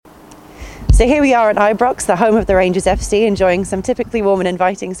So here we are at Ibrox, the home of the Rangers FC, enjoying some typically warm and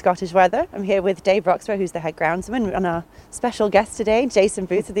inviting Scottish weather. I'm here with Dave Roxburgh, who's the head groundsman, and our special guest today, Jason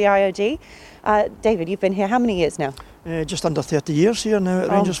Booth of the IOG. David, you've been here how many years now? Just under 30 years here now at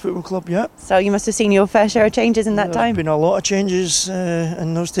Rangers Football Club, yeah. So you must have seen your fair share of changes in that time? There's been a lot of changes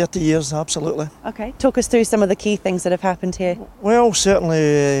in those 30 years, absolutely. Okay, talk us through some of the key things that have happened here. Well,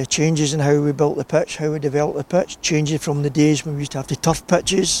 certainly changes in how we built the pitch, how we developed the pitch, changes from the days when we used to have the turf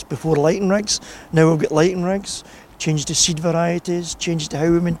pitches before lighting rigs. Now we've got lighting rigs, changes to seed varieties, changes to how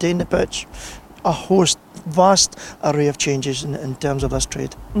we maintain the pitch. A vast array of changes in terms of this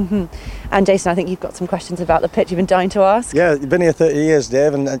trade. Mm-hmm. And Jason, I think you've got some questions about the pitch you've been dying to ask. Yeah, you've been here 30 years,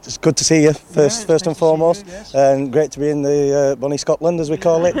 Dave, and it's good to see you first and foremost. Yes. And great to be in the Bonnie Scotland, as we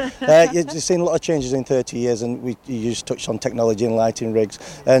call it. You've seen a lot of changes in 30 years, and you just touched on technology and lighting rigs.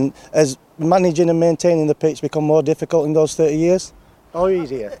 And has managing and maintaining the pitch become more difficult in those 30 years? Or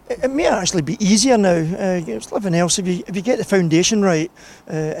easier? It may actually be easier now. It's living else. If you get the foundation right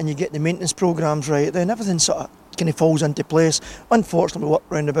and you get the maintenance programmes right, then everything sort of kind of falls into place. Unfortunately, we work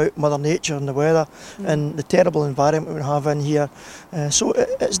round about Mother Nature and the weather and the terrible environment we have in here. So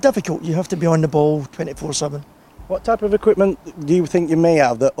it's difficult. You have to be on the ball 24/7. What type of equipment do you think you may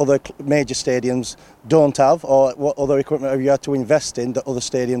have that other major stadiums don't have, or what other equipment have you had to invest in that other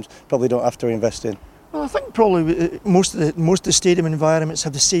stadiums probably don't have to invest in? Well, I think probably most of the stadium environments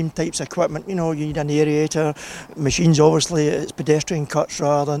have the same types of equipment. You know, you need an aerator, machines. Obviously, it's pedestrian cuts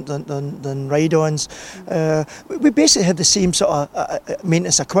rather than ride-ons. We basically have the same sort of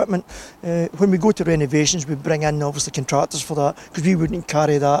maintenance equipment. When we go to renovations, we bring in obviously contractors for that, because we wouldn't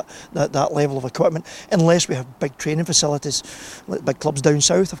carry that level of equipment unless we have big training facilities, like big clubs down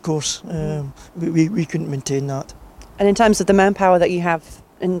south. Of course, we couldn't maintain that. And in terms of the manpower that you have,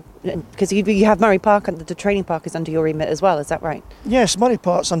 because you have Murray Park, and the training park is under your remit as well, is that right? Yes, Murray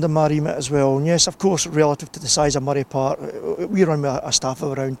Park's under my remit as well. And yes, of course, relative to the size of Murray Park, we run with a staff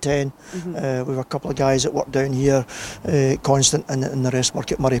of around 10. We have a couple of guys that work down here, constant, and the rest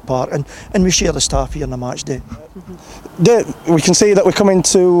work at Murray Park. And we share the staff here on a match day. We can see that we're coming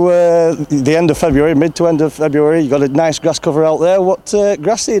to the end of February, mid to end of February. You've got a nice grass cover out there. What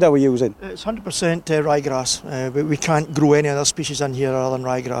grass seed are we using? It's 100% ryegrass. We can't grow any other species in here other than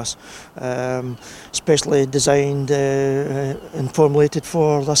ryegrass. Specially designed and formulated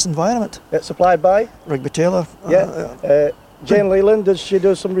for this environment. It's supplied by? Rigby Taylor. Jane Leland, does she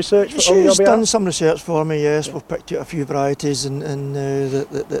do some research on your behalf? She's done some research for me, yes. We've picked out a few varieties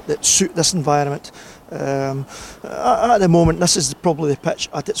that suit this environment. At the moment, this is probably the pitch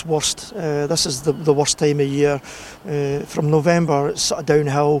at its worst. This is the worst time of year. From November, it's sort of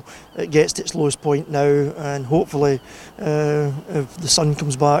downhill. It gets to its lowest point now, and hopefully, if the sun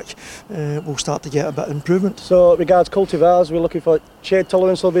comes back, we'll start to get a bit of improvement. So, regards cultivars, we're looking for shade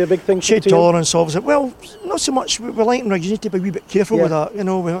tolerance will be a big thing. Shade tolerance, obviously. Well, not so much with lighting rigs. You need to be a wee bit careful with that. You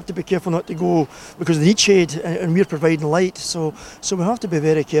know, we have to be careful not to go, because they need shade, and we're providing light. So we have to be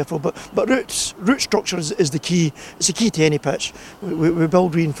very careful. But root structure is the key. It's the key to any pitch. We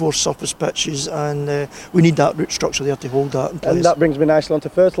build reinforced surface pitches, and we need that root structure there to hold that in place. And that brings me nicely onto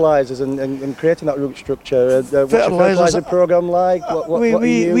fertilisers and creating that root structure. What's your fertiliser programme like?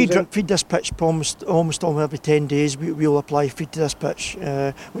 We drip feed this pitch almost every 10 days. We'll apply feed to this pitch.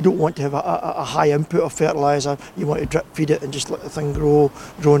 We don't want to have a high input of fertiliser. You want to drip feed it and just let the thing grow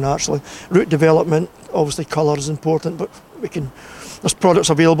naturally. Root development, obviously colour is important, but there's products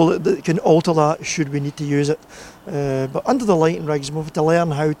available that can alter that should we need to use it. But under the lighting rigs, we have to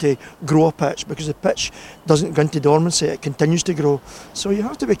learn how to grow a pitch, because the pitch doesn't go into dormancy, it continues to grow. So you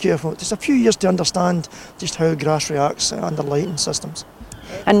have to be careful. It takes a few years to understand just how grass reacts under lighting systems.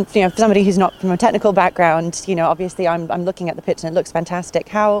 And for somebody who's not from a technical background, obviously I'm looking at the pitch and it looks fantastic.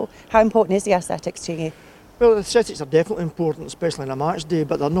 How important is the aesthetics to you? Well, the aesthetics are definitely important, especially on a match day,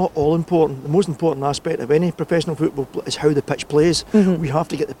 but they're not all important. The most important aspect of any professional football is how the pitch plays. We have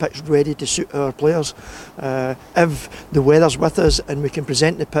to get the pitch ready to suit our players. If the weather's with us and we can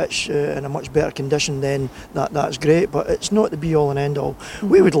present the pitch in a much better condition, then that's great, but it's not the be-all and end-all.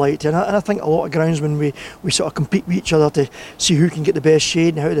 We would like to, and I think a lot of groundsmen, we sort of compete with each other to see who can get the best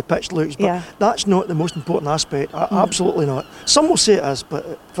shade and how the pitch looks, but that's not the most important aspect. Absolutely not. Some will say it is,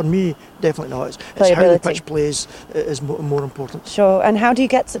 but for me, definitely not. It's how the pitch plays is more important. Sure. And how do you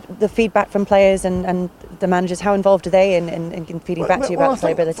get the feedback from players and the managers? How involved are they in feeding back to you about the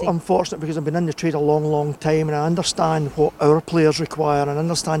playability? I'm fortunate because I've been in the trade a long time, and I understand what our players require and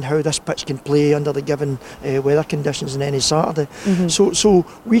understand how this pitch can play under the given weather conditions on any Saturday. So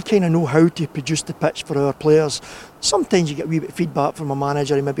we kind of know how to produce the pitch for our players Sometimes you get a wee bit of feedback from a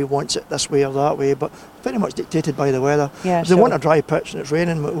manager who maybe wants it this way or that way, but very much dictated by the weather. Yeah, if they want a dry pitch and it's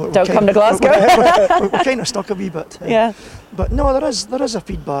raining, don't come to Glasgow. We're kind of stuck a wee bit. Yeah. But no, there is a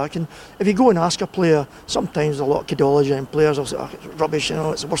feedback, and if you go and ask a player, sometimes a lot of kidology, and players will say, oh, it's rubbish,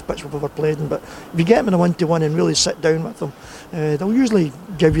 it's the worst pitch we've ever played in. But if you get them in a 1-to-1 and really sit down with them, they'll usually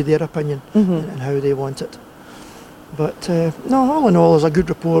give you their opinion and how they want it. But no, all in all, there's a good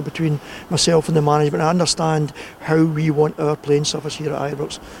rapport between myself and the management. I understand how we want our playing surface here at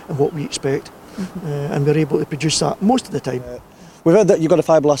Ibrox and what we expect, and we're able to produce that most of the time. We've heard that you've got a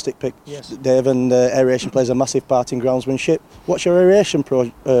fibre-elastic pitch, Yes. Dave, and aeration plays a massive part in groundsmanship. What's your aeration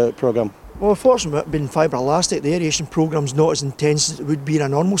programme? Well, fortunately, being fibre elastic, the aeration programme's not as intense as it would be in a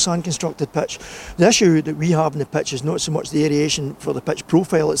normal sand constructed pitch. The issue that we have in the pitch is not so much the aeration for the pitch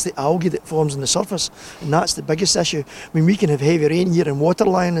profile, it's the algae that forms on the surface, and that's the biggest issue. I mean, we can have heavy rain here and water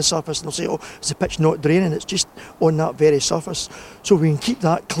lying on the surface, and they'll say, oh, is the pitch not draining? It's just on that very surface. So if we can keep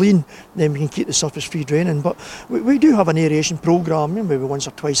that clean, then we can keep the surface free draining. But we do have an aeration programme, maybe once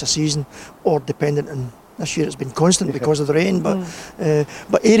or twice a season, or dependent on. This year it's been constant because of the rain, but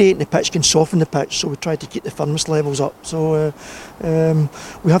aerating the pitch can soften the pitch, so we try to keep the firmness levels up. So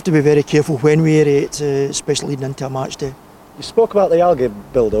we have to be very careful when we aerate, especially leading into a match day. You spoke about the algae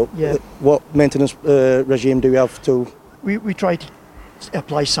build-up. Yeah. What maintenance regime do you have to? We try to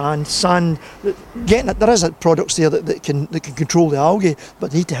apply sand. There is products there that can control the algae, but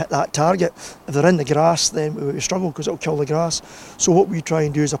they need to hit that target. If they're in the grass, then we struggle because it'll kill the grass. So what we try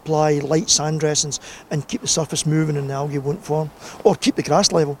and do is apply light sand dressings and keep the surface moving, and the algae won't form, or keep the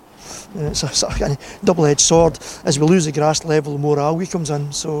grass level. It's a sort of kind of double-edged sword. As we lose the grass level, the more algae comes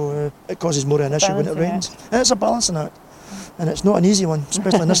in, so it causes more of an issue when it rains. And it's a balancing act. And it's not an easy one,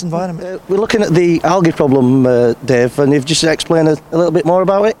 especially in this environment. We're looking at the algae problem, Dave, and you've just explained a little bit more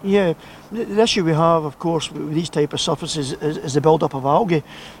about it. Yeah, the issue we have, of course, with these type of surfaces is the build-up of algae,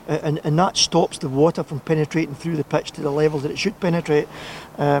 and that stops the water from penetrating through the pitch to the level that it should penetrate.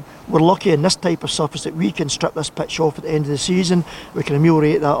 We're lucky in this type of surface that we can strip this pitch off at the end of the season. We can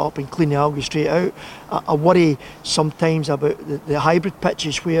ameliorate that up and clean the algae straight out. I worry sometimes about the hybrid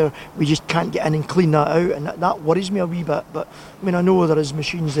pitches where we just can't get in and clean that out, and that worries me a wee bit. But I mean, I know there is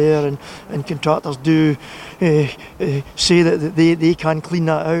machines there, and contractors do say that they can clean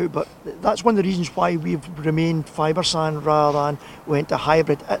that out, but that's one of the reasons why we've remained fibre sand rather than went to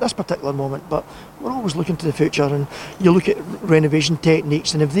hybrid at this particular moment. But we're always looking to the future, and you look at renovation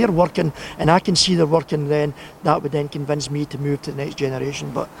techniques, and if they're working and I can see they're working, then that would then convince me to move to the next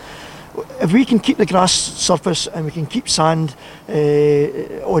generation. But if we can keep the grass surface and we can keep sand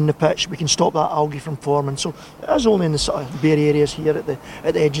on the pitch, we can stop that algae from forming. So it is only in the sort of bare areas here at the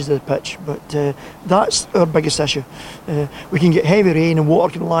edges of the pitch, but that's our biggest issue. We can get heavy rain and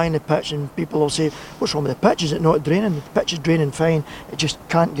water can lie in the pitch, and people will say, what's wrong with the pitch? Is it not draining? The pitch is draining fine, it just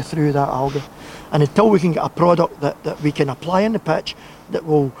can't get through that algae. And until we can get a product that we can apply in the pitch that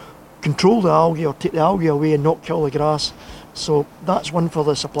will control the algae or take the algae away and not kill the grass. So that's one for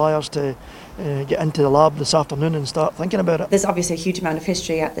the suppliers to get into the lab this afternoon and start thinking about it. There's obviously a huge amount of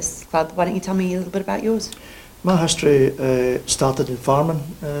history at this club. Why don't you tell me a little bit about yours? My history started in farming.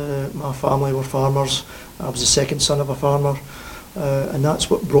 My family were farmers. I was the second son of a farmer, and that's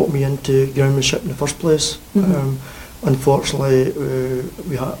what brought me into groundsmanship in the first place. Unfortunately,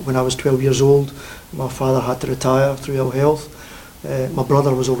 when I was 12 years old, my father had to retire through ill health. My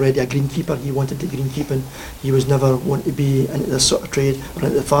brother was already a greenkeeper. He wanted to greenkeeping. He was never wanting to be into this sort of trade or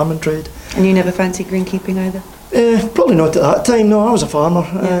into the farming trade. And you never fancied greenkeeping either? Probably not at that time. No, I was a farmer.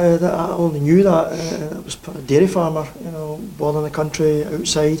 I only knew that. I was a dairy farmer, born in the country,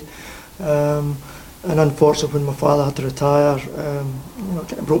 outside. And unfortunately, when my father had to retire, it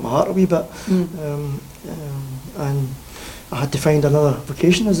kind of broke my heart a wee bit. And I had to find another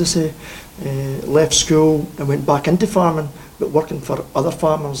vocation, as they say. Left school and went back into farming, but working for other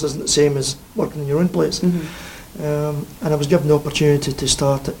farmers isn't the same as working in your own place. And I was given the opportunity to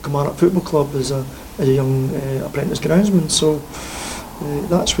start at Kilmarnock Football Club as a young apprentice groundsman. So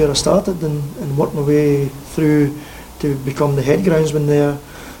that's where I started and worked my way through to become the head groundsman there.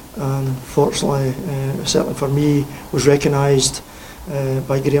 And fortunately, certainly for me, was recognised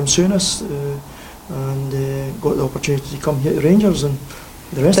by Graham Souness and got the opportunity to come here to Rangers, and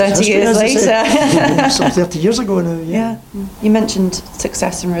the rest 30 is history, years later. Some 30 years ago now. Yeah. You mentioned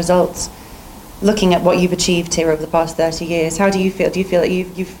success and results. Looking at what you've achieved here over the past 30 years, how do you feel? Do you feel that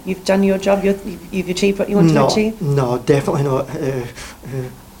you've done your job? You've achieved what you wanted to achieve? No, definitely not.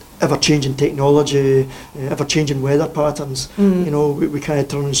 ever-changing technology, ever-changing weather patterns. You know, we kind of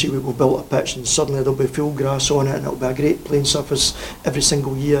turn and see we've built a pitch and suddenly there'll be full grass on it and it'll be a great playing surface every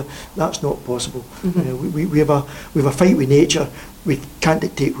single year. That's not possible. We have a fight with nature. We can't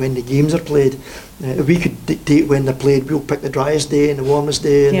dictate when the games are played. If we could dictate when they're played, we'll pick the driest day and the warmest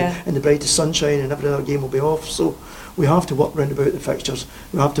day and the brightest sunshine, and every other game will be off. So we have to work round about the fixtures.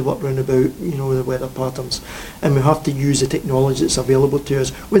 We have to work round about, you know, the weather patterns, and we have to use the technology that's available to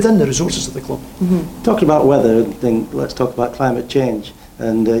us within the resources of the club. Talking about weather, then let's talk about climate change.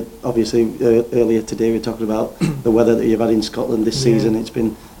 And obviously, earlier today we were talking about the weather that you've had in Scotland this season. It's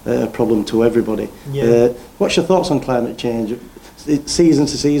been a problem to everybody. What's your thoughts on climate change?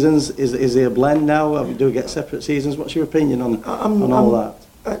 Seasons to seasons, is there a blend now? Do we get separate seasons? What's your opinion on all that?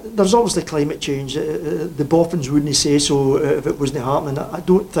 There's obviously climate change. The Boffins wouldn't say so if it wasn't happening. I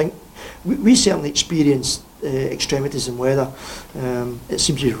don't think we certainly experience extremities in weather. It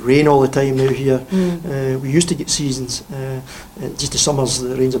seems to rain all the time now here. We used to get seasons. Just the summers,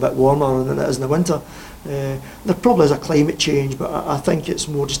 the rain's a bit warmer than it is in the winter. There probably is a climate change, but I think it's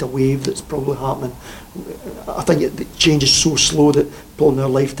more just a wave that's probably happening. I think the change is so slow that probably in our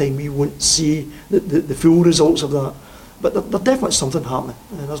lifetime we won't see the full results of that. But there's definitely something happening,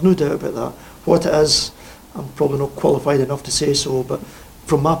 and there's no doubt about that. What it is, I'm probably not qualified enough to say so, but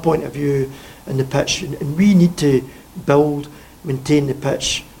from my point of view in the pitch, and we need to maintain the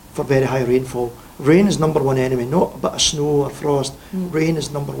pitch for very high rainfall. Rain is number one enemy, not a bit of snow or frost. Rain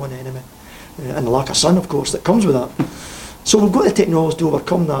is number one enemy. And the lack of sun, of course, that comes with that. So we've got the technology to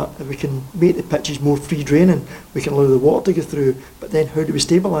overcome that. If we can make the pitches more free draining, we can allow the water to go through, but then how do we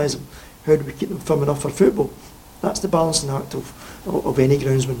stabilise them? How do we keep them firm enough for football? That's the balancing act of any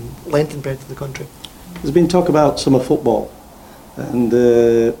groundsman, length and breadth of the country. There's been talk about summer football, and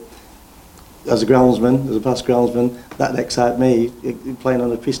as a groundsman, as a past groundsman, that excites me. You're playing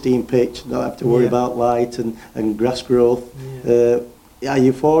on a pristine pitch, don't have to worry about light and grass growth. Are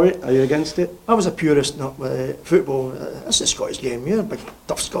you for it? Are you against it? I was a purist, not football. It's a Scottish game. We're big,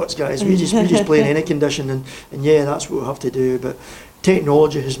 tough Scots guys. We just play in any condition, and that's what we have to do. But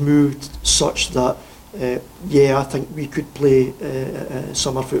technology has moved such that I think we could play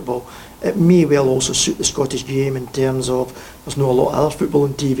summer football. It may well also suit the Scottish game in terms of there's not a lot of other football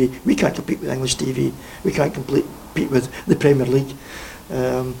on TV. We can't compete with English TV. We can't compete with the Premier League.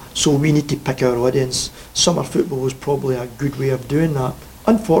 So we need to pick our audience. Summer football is probably a good way of doing that.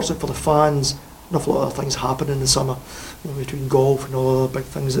 Unfortunately for the fans, an awful lot of things happen in the summer, between golf and all other big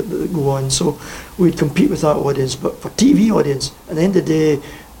things that go on. So we'd compete with that audience. But for TV audience, at the end of the day,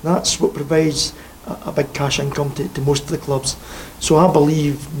 that's what provides a big cash income to most of the clubs. So I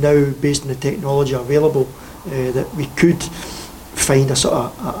believe now, based on the technology available, that we could find a sort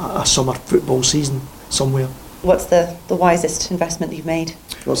of a summer football season somewhere. What's the wisest investment you've made?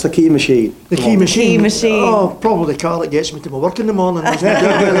 What's the key machine? The key machine? Oh, probably the car that gets me to my work in the morning.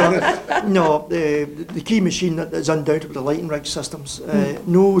 No, the key machine is undoubtedly the lighting rig systems.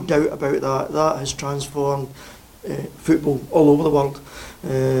 No doubt about that. That has transformed football all over the world.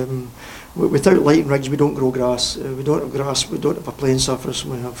 Without lighting rigs, we don't grow grass. We don't have grass. We don't have a playing surface.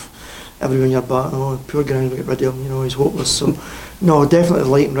 We have everyone you're batting. Oh, poor ground, we get rid of him. He's hopeless. So, no, definitely the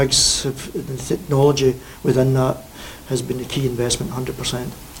lighting rigs, the technology within that has been the key investment,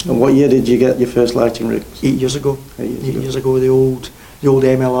 100%. And what year did you get your first lighting rig? 8 years ago. 8 years ago, the old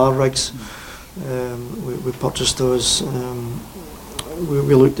MLR rigs. We purchased those.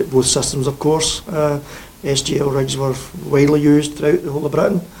 We looked at both systems, of course. SGL rigs were widely used throughout the whole of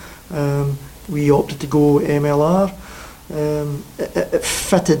Britain. We opted to go MLR. It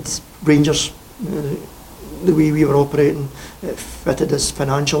fitted Rangers, the way we were operating. It fitted us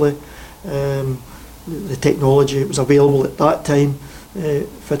financially. The technology that was available at that time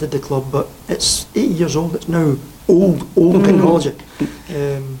fitted the club, but it's 8 years old. It's now old technology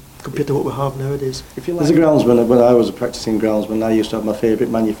compared to what we have nowadays. If you like, as a groundsman, when I was a practicing groundsman, I used to have my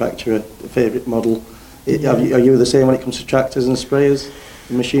favourite manufacturer, favourite model. Are you the same when it comes to tractors and sprayers?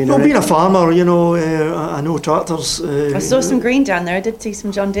 Machinery? Well, being a farmer, I know tractors. I saw some green down there. I did see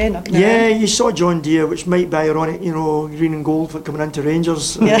some John Deere knocking around. Yeah, you saw John Deere, which might be ironic, green and gold for coming into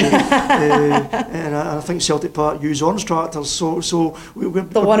Rangers. And I think Celtic Park use orange tractors. So we're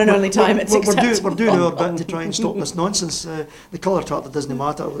the one and only time it's acceptable. We're doing our bit to try and stop this nonsense. The colour tractor doesn't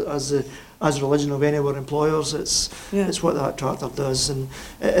matter as religion of any of our employers. It's what that tractor does, and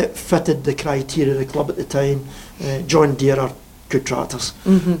it fitted the criteria of the club at the time. John Deere are good tractors,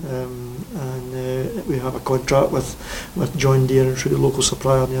 and we have a contract with John Deere and through the local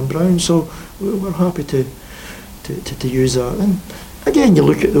supplier Neil Brown, so we're happy to use that. And again, you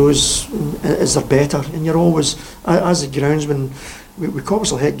look at those, is there better? And you're always, as a groundsman, we call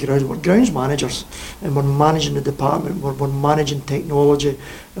ourselves head grounds, we're grounds managers, and we're managing the department, we're managing technology,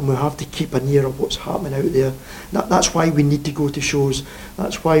 and we have to keep an ear of what's happening out there. That's why we need to go to shows,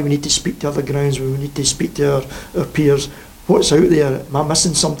 that's why we need to speak to other grounds, we need to speak to our peers. What's out there? Am I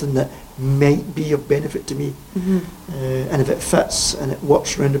missing something that might be of benefit to me? And if it fits and it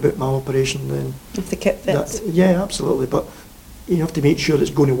works round about my operation, then... If the kit fits. Yeah, absolutely, but you have to make sure it's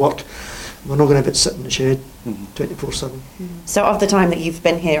going to work. We're not going to have it sit in the shed 24/7. So of the time that you've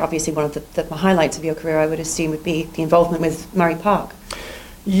been here, obviously one of the highlights of your career, I would assume, would be the involvement with Murray Park.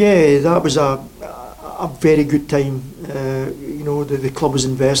 Yeah, that was a very good time. The club was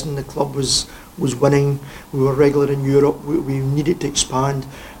investing, the club was winning, we were regular in Europe, we needed to expand.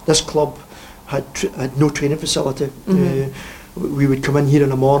 This club had no training facility. We would come in here in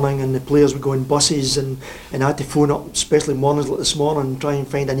the morning and the players would go in buses, and I had to phone up, especially mornings like this morning, and try and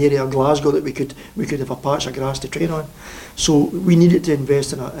find an area of Glasgow that we could have a patch of grass to train on. So we needed to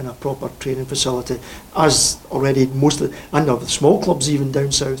invest in a proper training facility, as already most of the small clubs even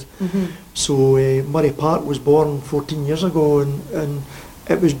down south. So Murray Park was born 14 years ago, and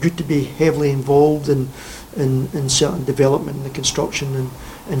it was good to be heavily involved in certain development and the construction,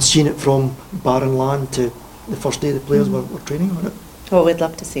 and seeing it from barren land to the first day the players were training on it. Well, we'd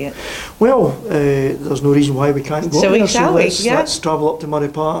love to see it. Well, there's no reason why we can't go there. So let's travel up to Murray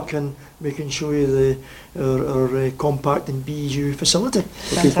Park and we can show you our compact and BU facility.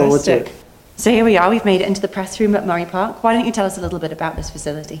 Looking forward to it. So here we are, we've made it into the press room at Murray Park. Why don't you tell us a little bit about this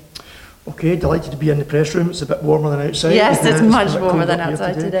facility? Okay, delighted to be in the press room. It's a bit warmer than outside. Yes, it's much warmer than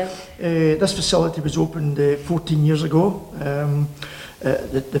outside today. This facility was opened 14 years ago.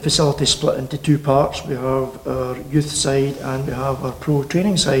 The facility is split into two parts. We have our youth side and we have our pro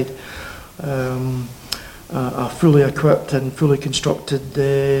training side. A fully equipped and fully constructed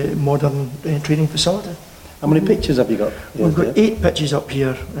modern training facility. How many pitches have you got? We've got 8 pitches up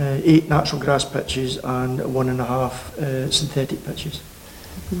here, 8 natural grass pitches and 1.5 synthetic pitches.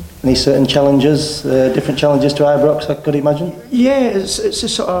 Any certain challenges, different challenges to Ibrox, I could imagine? Yeah, it's a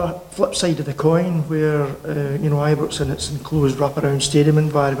sort of flip side of the coin where, Ibrox in its enclosed wraparound stadium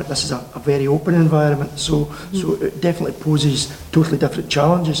environment, this is a very open environment, so it definitely poses totally different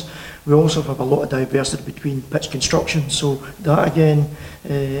challenges. We also have a lot of diversity between pitch construction, so that again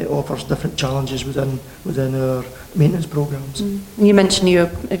offers different challenges within our maintenance programmes. You mentioned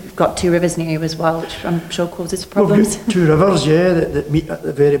you've got 2 rivers near you as well, which I'm sure causes problems. We've got 2 rivers, that meet at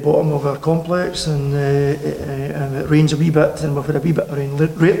the very bottom of our complex, and it rains a wee bit, and we've had a wee bit of rain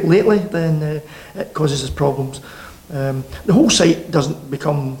lately, then it causes us problems. The whole site doesn't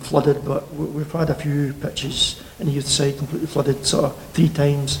become flooded, but we've had a few pitches in the youth side completely flooded sort of 3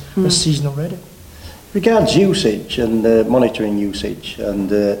 times this season already. Regards usage and monitoring usage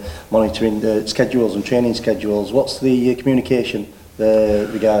and monitoring the schedules and training schedules, what's the communication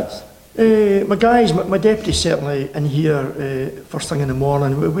regards? My guys, my deputy's certainly in here first thing in the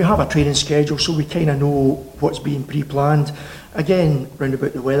morning. We have a training schedule, so we kind of know what's being pre-planned. Again, round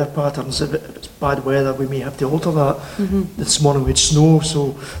about the weather patterns, if it's bad weather, we may have to alter that. This morning we had snow,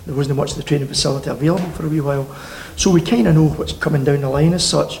 so there wasn't much of the training facility available for a wee while. So we kind of know what's coming down the line as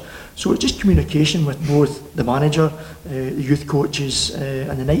such. So it's just communication with both the manager, the youth coaches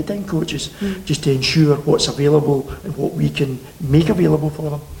and the nighttime coaches, just to ensure what's available and what we can make available for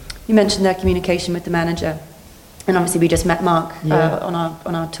them. You mentioned their communication with the manager, and obviously we just met Mark on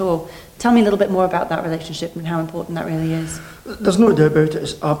our tour. Tell me a little bit more about that relationship and how important that really is. There's no doubt about it,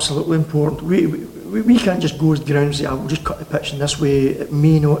 it's absolutely important. We can't just go to the ground and say, we'll just cut the pitch in this way. It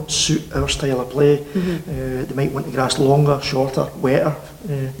may not suit our style of play. They might want the grass longer, shorter, wetter,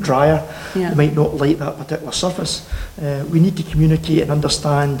 drier. They might not like that particular surface. We need to communicate and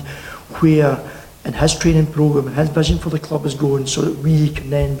understand where in his training programme and his vision for the club is going, so that we can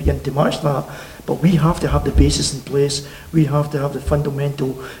then begin to match that. But we have to have the basis in place. We have to have the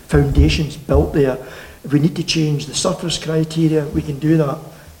fundamental foundations built there. If we need to change the surface criteria, we can do that.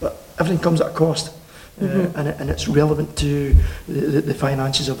 But everything comes at a cost, and it's relevant to the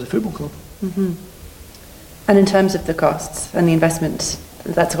finances of the football club. And in terms of the costs and the investment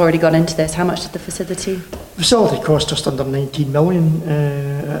that's already gone into this, how much did the facility? The facility cost just under 19 million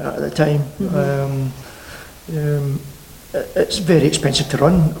at the time. It's very expensive to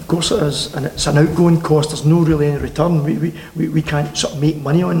run, of course it is, and it's an outgoing cost. There's no really any return. We can't sort of make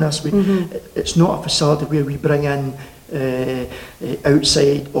money on this. It's not a facility where we bring in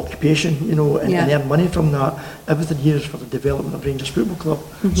outside occupation, and earn money from that. Everything here is for the development of Rangers Football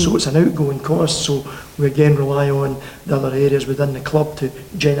Club, so it's an outgoing cost. So we again rely on the other areas within the club to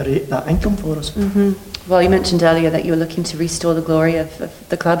generate that income for us. Well, you mentioned earlier that you were looking to restore the glory of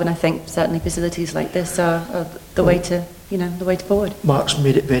the club, and I think certainly facilities like this are the way to the way forward. Mark's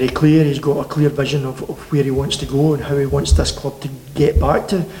made it very clear. He's got a clear vision of where he wants to go and how he wants this club to get back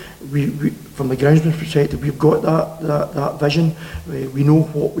to. We from the groundsman's perspective, we've got that vision. We know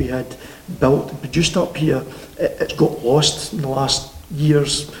what we had built and produced up here. It's got lost in the last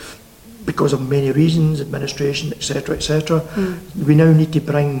years because of many reasons, administration, etc., etc. We now need to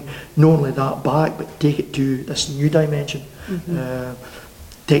bring not only that back, but take it to this new dimension.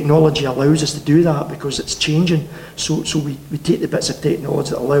 Technology allows us to do that because it's changing. So we take the bits of technology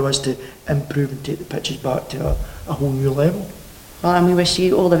that allow us to improve and take the pitches back to a whole new level. Well, and we wish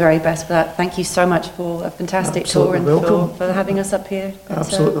you all the very best for that. Thank you so much for a fantastic tour and for having us up here.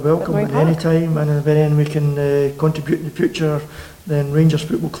 Absolutely welcome at any time, and if any we can contribute in the future, then Rangers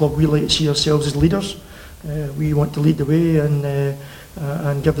Football Club, we like to see ourselves as leaders. We want to lead the way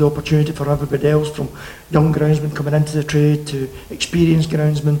and give the opportunity for everybody else, from young groundsmen coming into the trade to experienced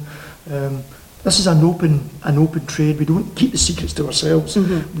groundsmen. This is an open trade. We don't keep the secrets to ourselves.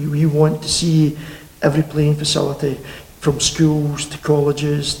 We want to see every playing facility, from schools to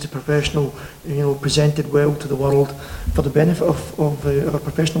colleges to professional, presented well to the world for the benefit of our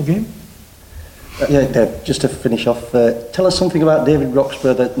professional game. Yeah, Dave, just to finish off, tell us something about David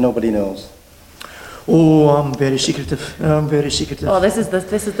Roxburgh that nobody knows. Oh, I'm very secretive. Oh, this is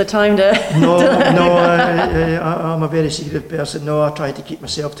the time to. I'm a very secretive person. No, I try to keep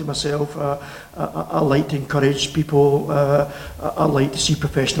myself to myself. I like to encourage people. I like to see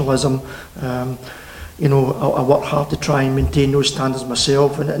professionalism. I work hard to try and maintain those standards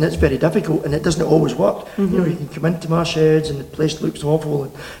myself, and it's very difficult, and it doesn't always work. You can come into my sheds and the place looks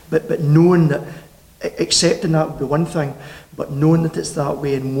awful, but knowing that, accepting that would be one thing, but knowing that it's that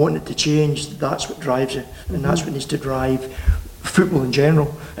way and wanting it to change, that's what drives you, and that's what needs to drive football in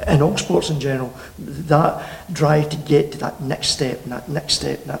general, and all sports in general. That drive to get to that next step, and that next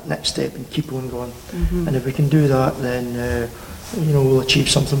step, and that next step, and keep on going. And if we can do that, then we'll achieve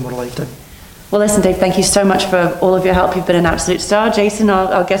something more lifetime. Well, listen, Dave, thank you so much for all of your help. You've been an absolute star. Jason,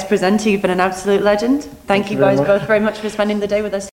 our guest presenter, you've been an absolute legend. Thank you guys both very much for spending the day with us.